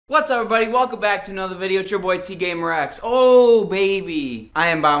What's up, everybody? Welcome back to another video. It's your boy TGamerX. Oh baby, I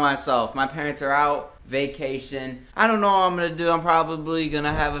am by myself. My parents are out vacation. I don't know what I'm gonna do. I'm probably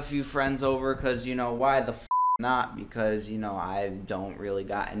gonna have a few friends over because, you know, why the f not? Because, you know, I don't really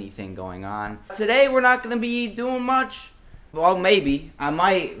got anything going on. Today we're not gonna be doing much. Well, maybe. I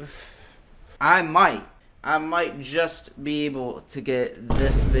might just be able to get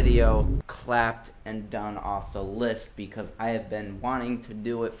this video clapped and done off the list because I have been wanting to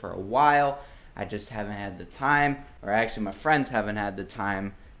do it for a while. I just haven't had the time, or actually my friends haven't had the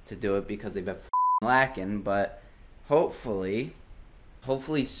time to do it because they've been lacking, but hopefully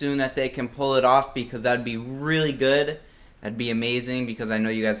soon that they can pull it off because that'd be really good. That'd be amazing because I know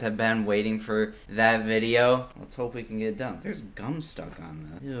you guys have been waiting for that video. Let's hope we can get it done. There's gum stuck on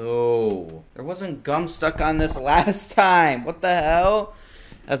this. Ew. There wasn't gum stuck on this last time. What the hell?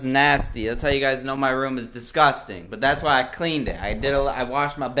 That's nasty. That's how you guys know my room is disgusting. But that's why I cleaned it. I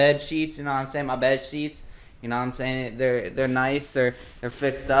washed my bed sheets, you know what I'm saying? My bed sheets. You know what I'm saying? They're nice. They're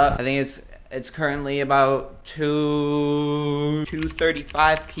fixed up. I think it's currently about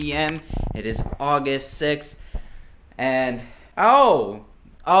 2:35 p.m. It is August 6th. And I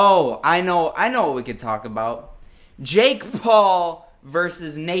know what we could talk about. Jake Paul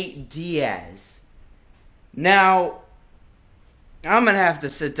versus Nate Diaz. Now, I'm gonna have to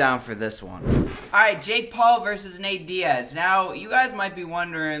sit down for this one. Alright, Jake Paul versus Nate Diaz. Now, you guys might be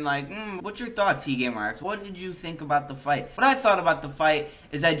wondering, like, what's your thought, TGamerX? What did you think about the fight? What I thought about the fight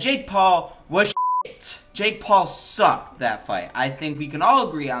is that Jake Paul was shit. Jake Paul sucked that fight. I think we can all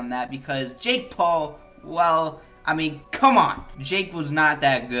agree on that because Jake Paul, well, I mean, come on. Jake was not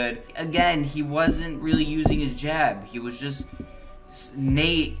that good. Again, he wasn't really using his jab. He was just...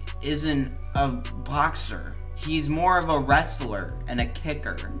 Nate isn't a boxer. He's more of a wrestler and a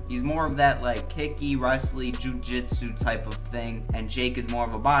kicker. He's more of that, like, kicky, wrestly, jiu-jitsu type of thing. And Jake is more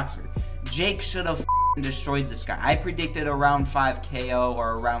of a boxer. Jake should have destroyed this guy. I predicted a round 5 KO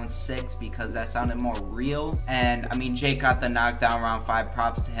or a round 6 because that sounded more real. And, I mean, Jake got the knockdown round 5.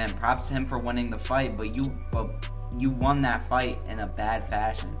 Props to him. Props to him for winning the fight. But you won that fight in a bad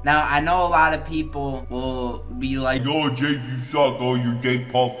fashion. Now, I know a lot of people will be like, "Oh, Jake, you suck. Oh, you're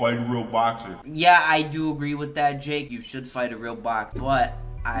Jake Paul, fight a real boxer." Yeah, I do agree with that, Jake. You should fight a real boxer. But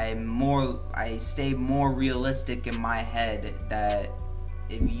I stay more realistic in my head that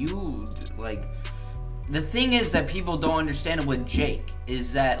if you, like, the thing is that people don't understand with Jake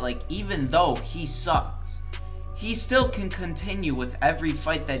is that, like, even though he sucks, he still can continue with every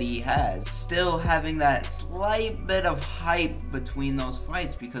fight that he has, still having that slight bit of hype between those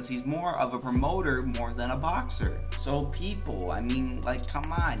fights because he's more of a promoter more than a boxer. So people, I mean, like,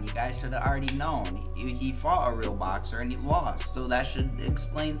 come on, you guys should have already known. He fought a real boxer and he lost, so that should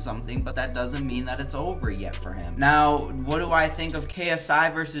explain something, but that doesn't mean that it's over yet for him. Now, what do I think of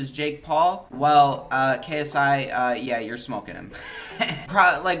KSI versus Jake Paul? Well, KSI, yeah, you're smoking him.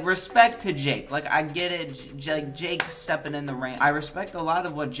 Like, respect to Jake. Like, I get it, Jake stepping in the ring. I respect a lot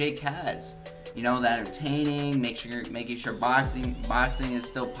of what Jake has. You know, the entertaining, making sure boxing is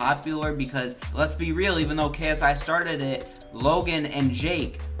still popular because, let's be real, even though KSI started it, Logan and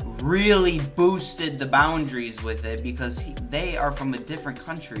Jake really boosted the boundaries with it because they are from a different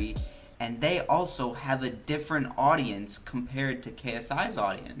country and they also have a different audience compared to KSI's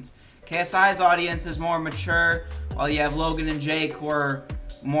audience. KSI's audience is more mature, while you have Logan and Jake who are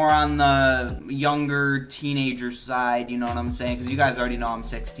more on the younger teenager side, you know what I'm saying? Because you guys already know I'm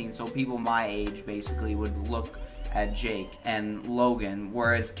 16, so people my age basically would look at Jake and Logan,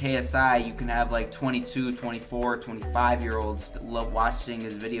 whereas KSI, you can have like 22, 24, 25-year-olds watching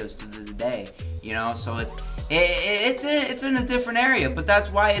his videos to this day, you know? So it's in a different area, but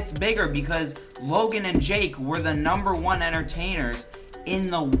that's why it's bigger, because Logan and Jake were the #1 entertainers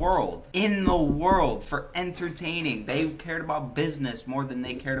in the world for entertaining. They cared about business more than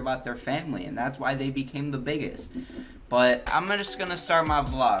they cared about their family, and that's why they became the biggest. But I'm just gonna start my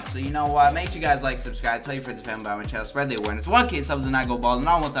vlog, so you know what, make sure you guys like, subscribe, tell your friends and family about my channel, spread the awareness. 1K subs and I go bald, and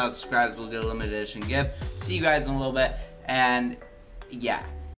all 1,000 subscribers will get a limited edition gift. See you guys in a little bit, and yeah.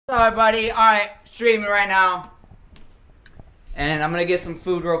 So everybody, alright, streaming right now, and I'm gonna get some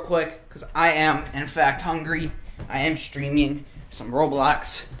food real quick, because I am, in fact, hungry. I am streaming some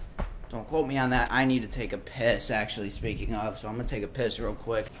Roblox. Don't quote me on that. I need to take a piss, actually, speaking of, so I'm gonna take a piss real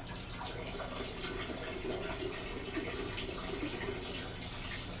quick.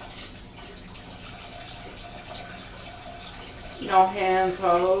 No hands,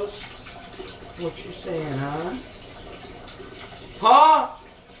 hoes. What you saying, huh? Huh?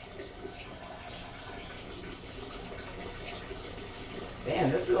 Damn,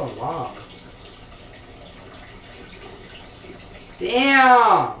 this is going long.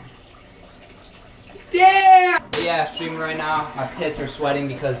 Damn! yeah, streaming right now. My pits are sweating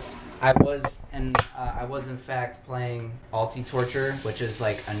because I was in fact playing Alti Torture, which is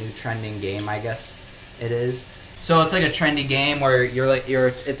like a new trending game, I guess it is. So it's like a trendy game where it's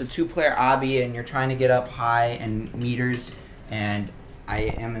a 2-player obby and you're trying to get up high in meters, and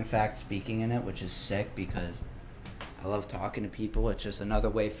I am in fact speaking in it, which is sick because I love talking to people. It's just another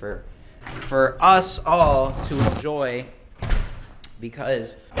way for us all to enjoy,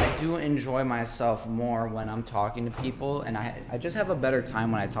 because I do enjoy myself more when I'm talking to people, and I just have a better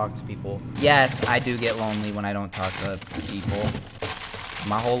time when I talk to people. Yes, I do get lonely when I don't talk to people.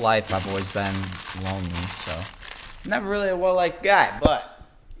 My whole life I've always been lonely, so never really a well-liked guy, but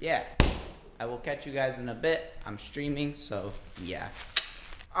yeah. I will catch you guys in a bit. I'm streaming, so yeah.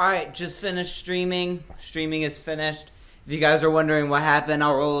 Alright, just finished streaming. Streaming is finished. If you guys are wondering what happened,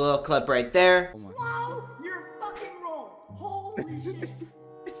 I'll roll a little clip right there. Slow your fucking roll. Holy shit.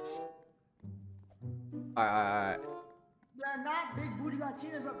 Alright. There are not big booty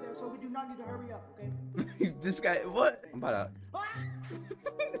Latinas up there, so we do not need to hurry up, okay? This guy, what? I'm about to... What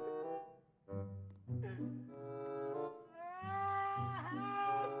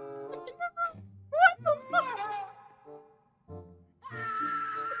the fuck?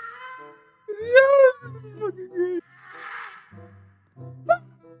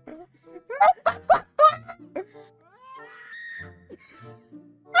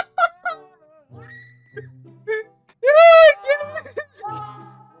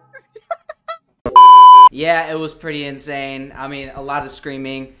 Yeah, it was pretty insane. I mean, a lot of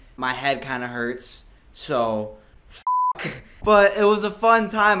screaming. My head kind of hurts, so but it was a fun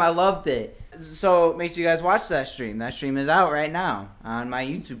time. I loved it. So make sure you guys watch that stream. That stream is out right now on my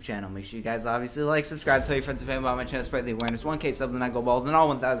YouTube channel. Make sure you guys obviously like, subscribe, tell your friends and family about my channel, spread the awareness. 1K subs and I go bald, and all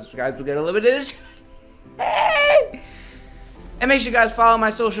 1,000 subscribers will get a limited edition. Hey! And make sure you guys follow my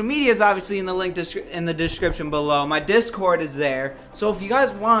social medias, obviously in the link in the description below. My Discord is there. So if you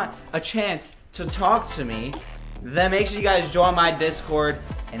guys want a chance to talk to me, then make sure you guys join my Discord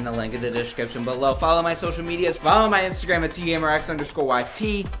in the link in the description below. Follow my social medias. Follow my Instagram at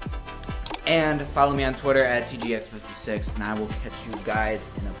tgamerx_YT. And follow me on Twitter at TGX56. And I will catch you guys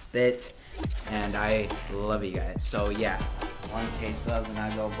in a bit. And I love you guys. So yeah, 1K subs and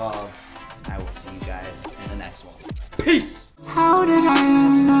I go bald. I will see you guys in the next one. Peace! How did I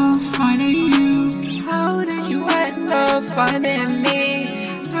end up finding you? How did you end up finding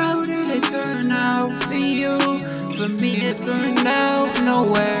me? How did it turn out for you? For me it turned out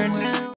nowhere